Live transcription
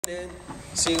Then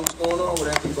see what's going on with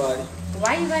everybody.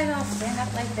 Why you guys all stand up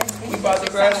like this? We about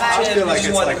to grab some chairs. like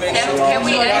it's like Can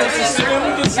we It's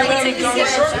alright.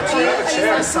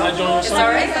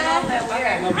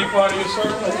 Can I be part of your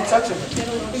circle? Can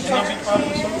I be part of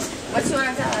your circle? What you want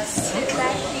to tell us?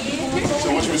 So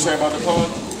what you were saying about the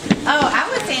party? Oh, I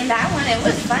was saying that one. It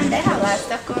was fun. They had a lot of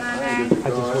stuff going on there.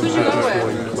 Who'd you go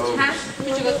with? Huh?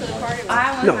 Who'd you go to the party with? Oh,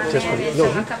 I went on there and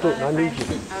took a couple of friends.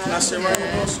 Can I sit right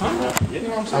here?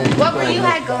 What were you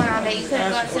had going on that you couldn't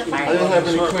go to the I party? didn't have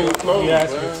any clean clothes, man.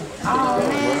 Oh,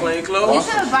 man. Plain You clothes?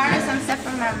 could have borrowed some stuff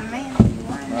from my man if you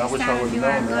wanted. I wish I Next time if would've you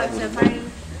want to known go that. to the party.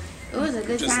 It was a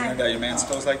good Just time. got your man's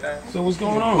clothes like that? So what's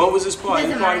going on? What was this party?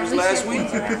 The Doesn't party matter. was We last should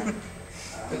week? move around.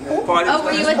 Party Oh,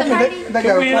 were was you last at the party? They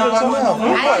got a We ain't party talking now. I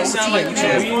It didn't sounds see like you you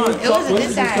had there. fun. It was a We're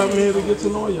good just coming time. here to get to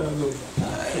know y'all.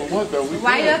 What though?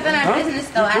 Why you up in our business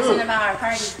though, asking about our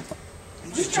party?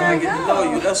 I'm just trying to get to know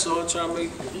you. That's all. Trying to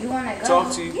make You want to go?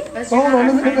 talk to you. But So hold you're on,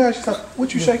 not let me our ask you something.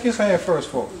 What you shake his hand first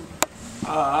for?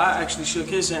 I actually shook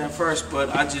his hand first,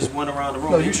 but I just went around the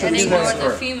room. No, you shook And his ignored hand the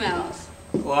first. females.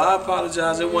 Well, I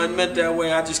apologize. It wasn't meant that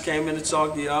way. I just came in to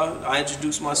talk to y'all. I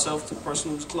introduced myself to the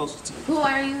person who's closest to me. Who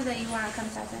are you that you want to come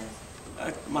talk to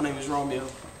us? My name is Romeo.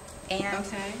 And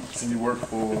Okay. And you work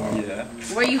for? Yeah.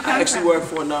 where you I come actually from? work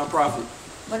for a nonprofit.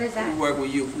 What is We that? work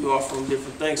with youth. We offer them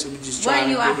different things, so we just What try are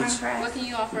you to offering get it. for us? What can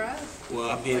you offer us? Well,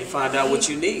 I'm here to find out what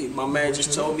you need. My man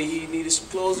just told me he needed some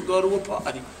clothes to go to a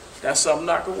party. That's something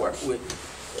I can work with.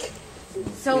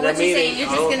 So You know what what I you mean? saying? You're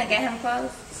I just don't- gonna get him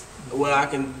clothes? Well, I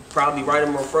can probably write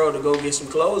him a referral to go get some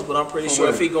clothes, but I'm pretty sure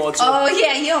if he going to... Oh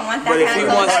yeah, you don't want that But if kind he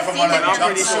of clothes. wants, I've seen but I'm it.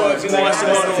 pretty sure if he wants to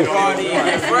go to a party and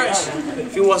get fresh,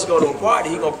 if he wants to go to a party,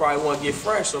 he gonna probably want to get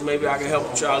fresh. So maybe I can help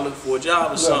him try to look for a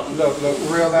job or something. Look,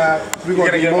 real live. We're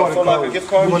gonna get need him more a than full like a clothes. gift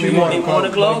card? We're gonna You need more want than any more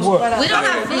than clothes? We don't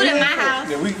have food in my house.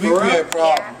 Yeah, we had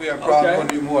problems. We had problems. Okay. We're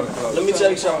gonna need more than clothes. Let me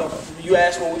tell you something. You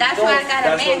asked what we That's doing. why I got a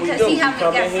That's man, what we 'cause do. he We helped me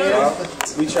come get in here,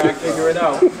 we try to figure it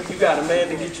out. You got a man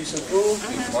to get you some food.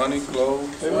 Money, clothes.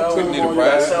 Well, We need a that's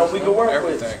ride. something we can work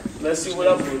Everything. with. Let's see what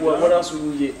else we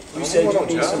can get. You said you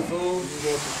need some food.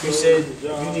 You said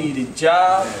you need a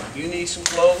job. You need some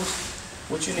clothes.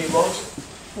 What you need most?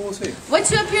 Who was he? What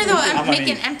you up here though? I'm gonna making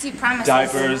need empty promises.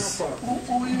 Diapers,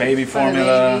 baby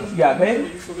formula, You got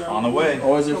baby? on the way.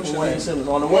 Or is it from Wayne Simmons?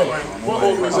 On the way. What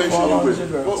organization you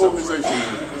with? What organization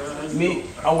you with? Me,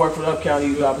 I work for the Upcounty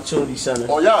Youth Opportunity Center.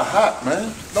 Oh, y'all hot, man.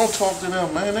 Don't talk to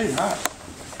them, man. They hot.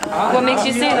 What makes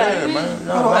you say that? Yeah, man.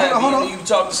 No, man, you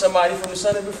talked to somebody from the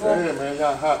center before? Yeah, man.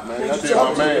 Y'all hot, man. Y'all you did my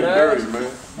talking man to, man? dirty, man.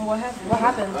 What happened? What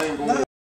happened? I ain't gonna